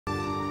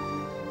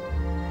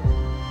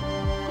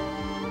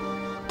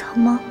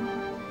疼吗？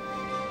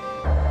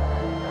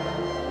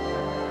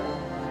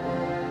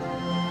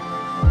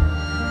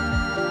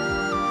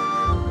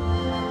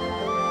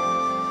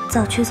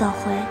早去早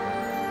回，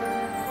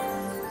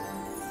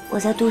我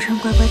在都城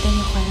乖乖等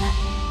你回来。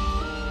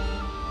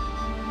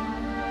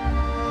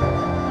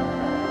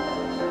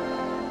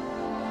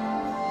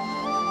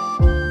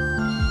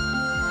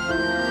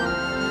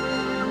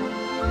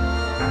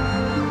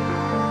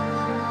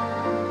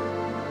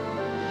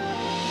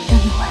等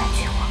你回来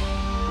娶我。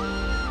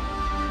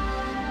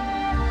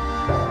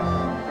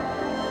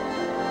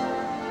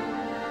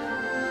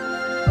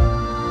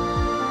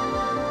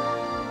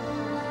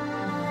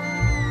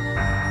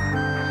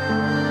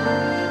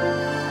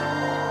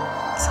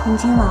 从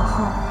今往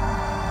后，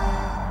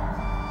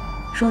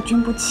若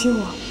君不欺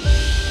我，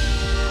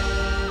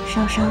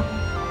少商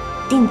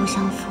定不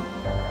相负。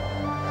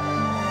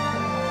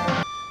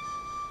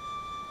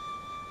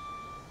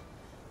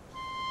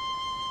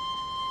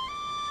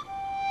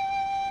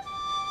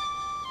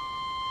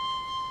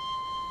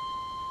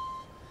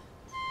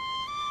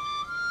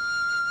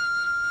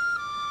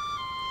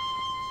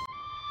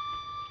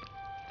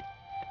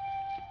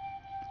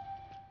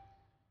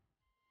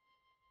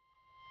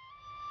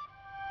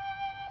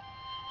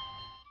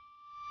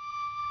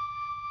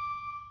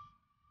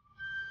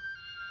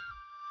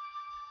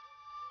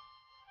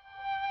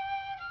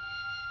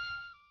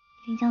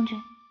林将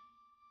军，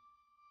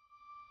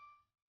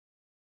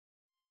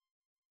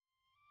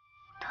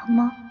疼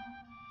吗？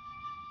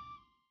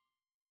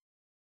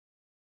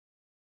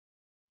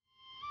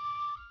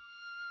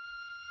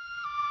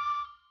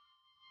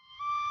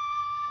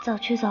早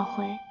去早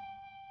回，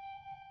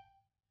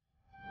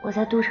我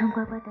在都城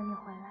乖乖等你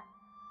回来。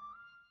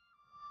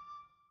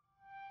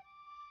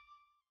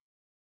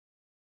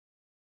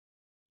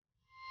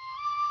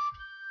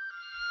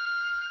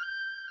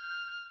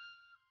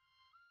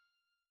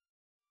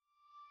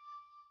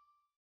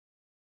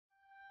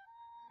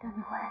等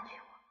你回来娶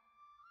我。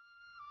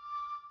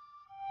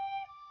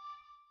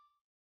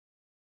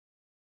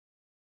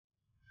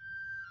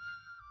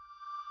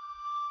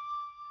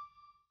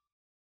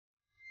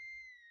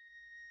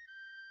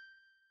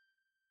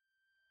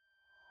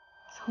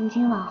 从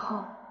今往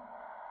后，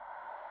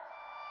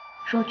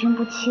若君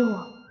不欺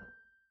我，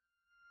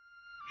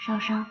少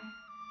商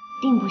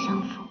定不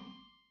相负。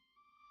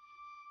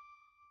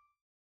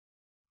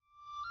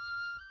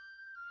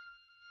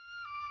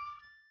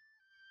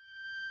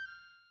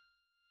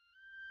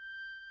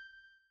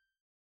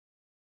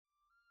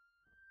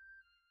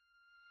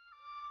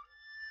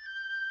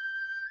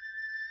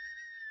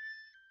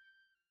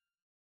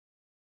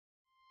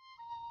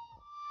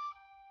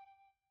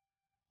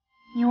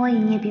你我以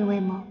孽别为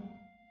盟，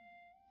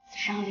此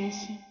伤人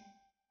心。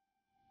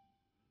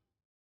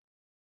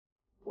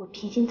我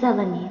平心再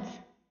问你一次，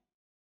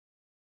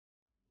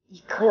你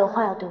可有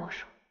话要对我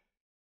说？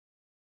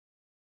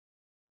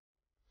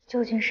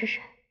究竟是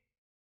谁？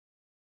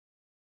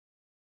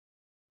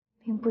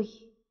林不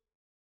疑，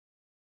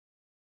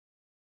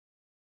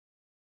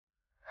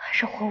还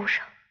是火无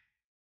伤？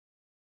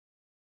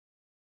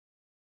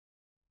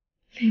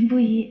林不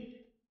疑，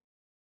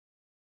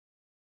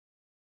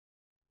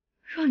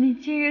若你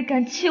今日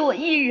敢欺我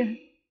一人，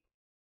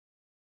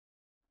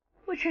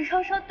我陈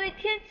少商对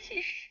天起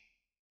誓，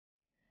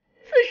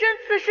此生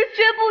此世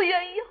绝不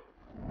远游。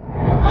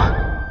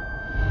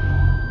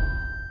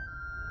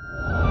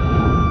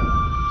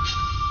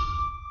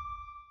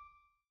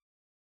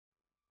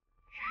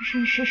人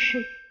生世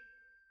世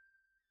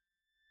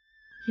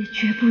也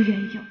绝不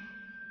远游。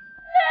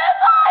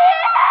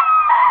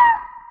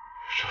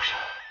少商，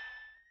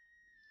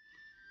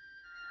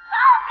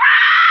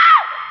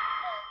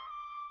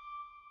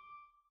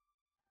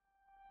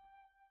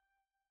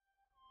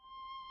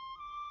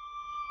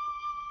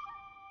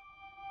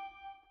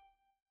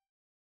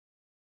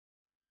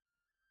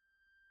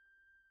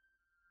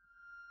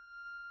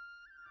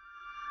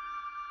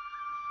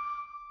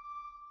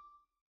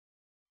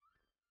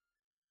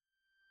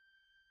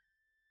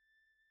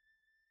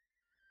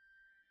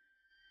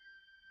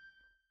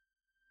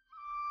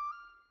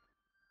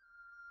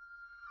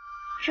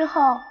之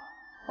后，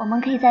我们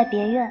可以在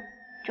别院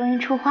种一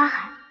处花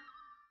海，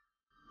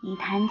你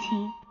弹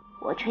琴，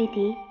我吹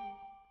笛。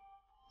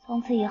从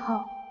此以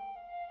后，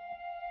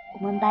我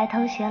们白头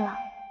偕老，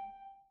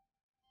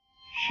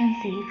生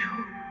死一处。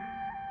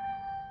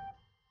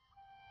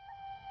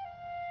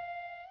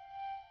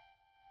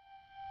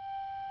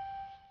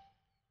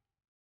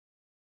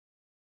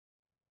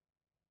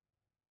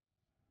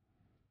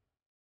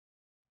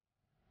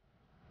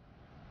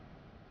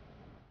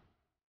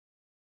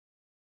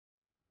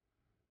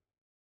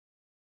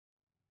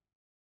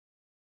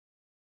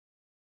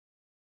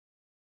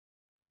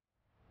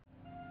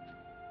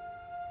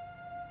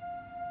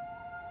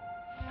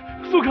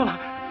松开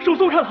了，手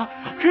松开了，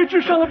可以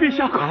治伤了，陛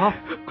下！啊，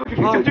快给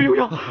林将军用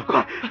药，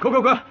快！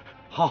快！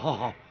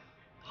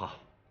好，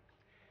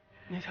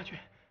年将军，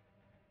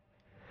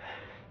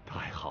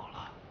太好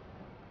了。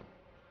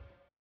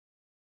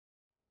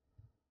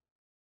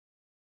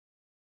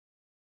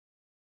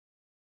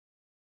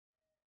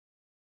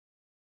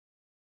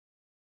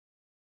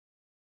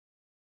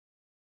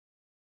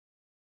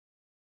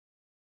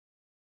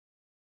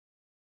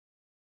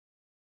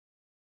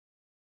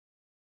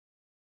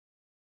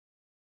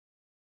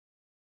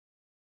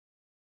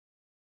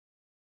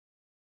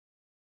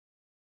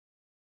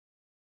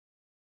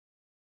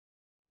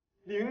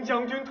凌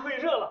将军退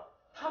热了，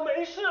他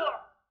没事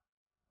了。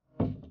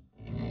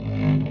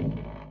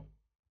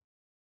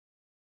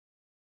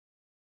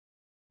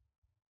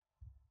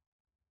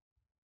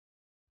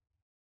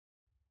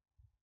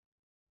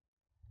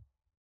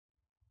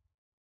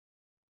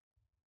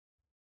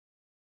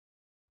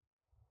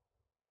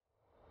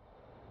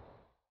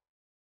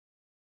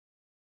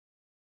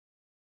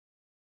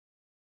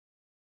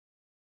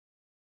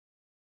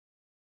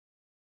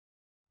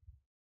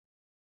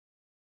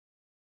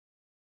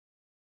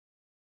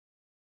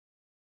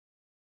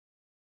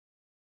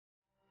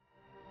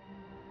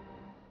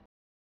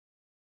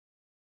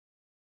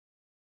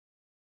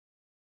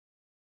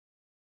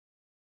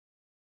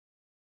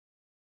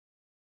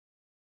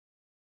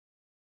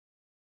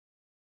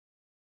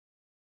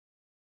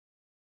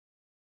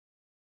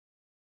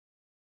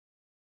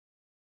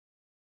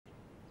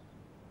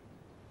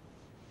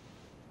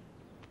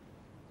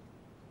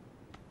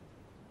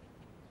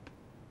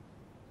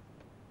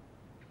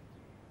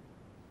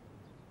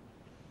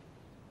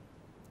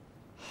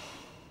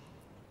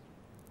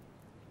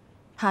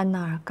 他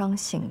那儿刚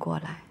醒过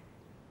来，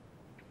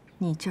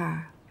你这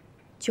儿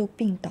就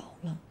病倒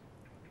了。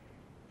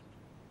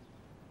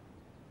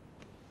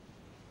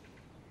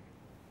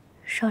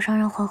少商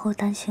让皇后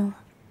担心了。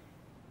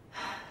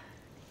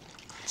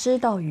知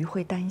道鱼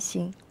会担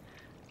心，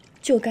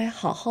就该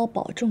好好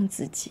保重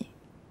自己。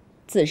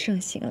子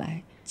胜醒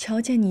来，瞧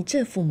见你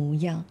这副模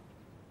样，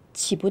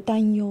岂不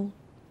担忧？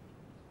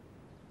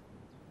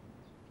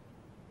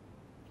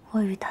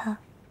我与他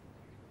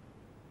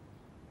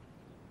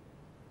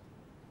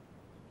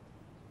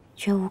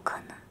绝无可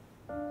能。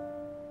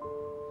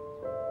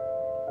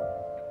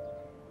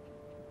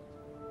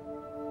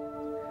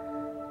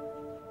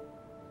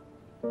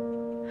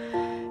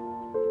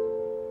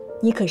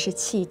你可是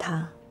气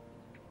他，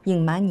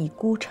隐瞒你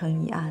孤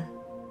城一案。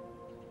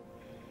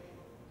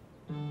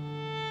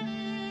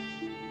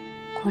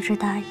国之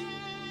大义，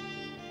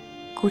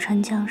孤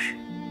城将士，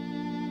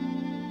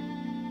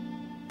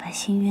百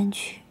姓冤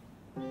屈。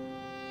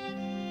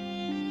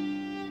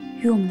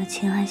与我们的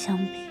情爱相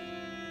比，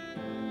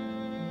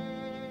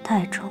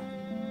太重，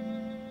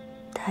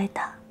太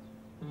大。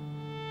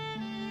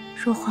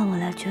若换我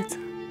来抉择，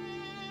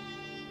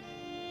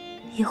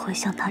亦会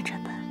像他这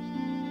般。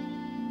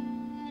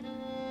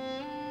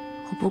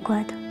我不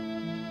怪他。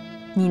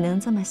你能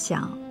这么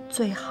想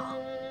最好。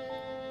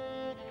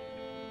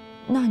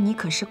那你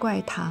可是怪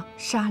他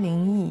杀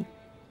灵异，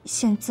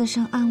陷自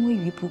身安危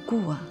于不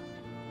顾啊！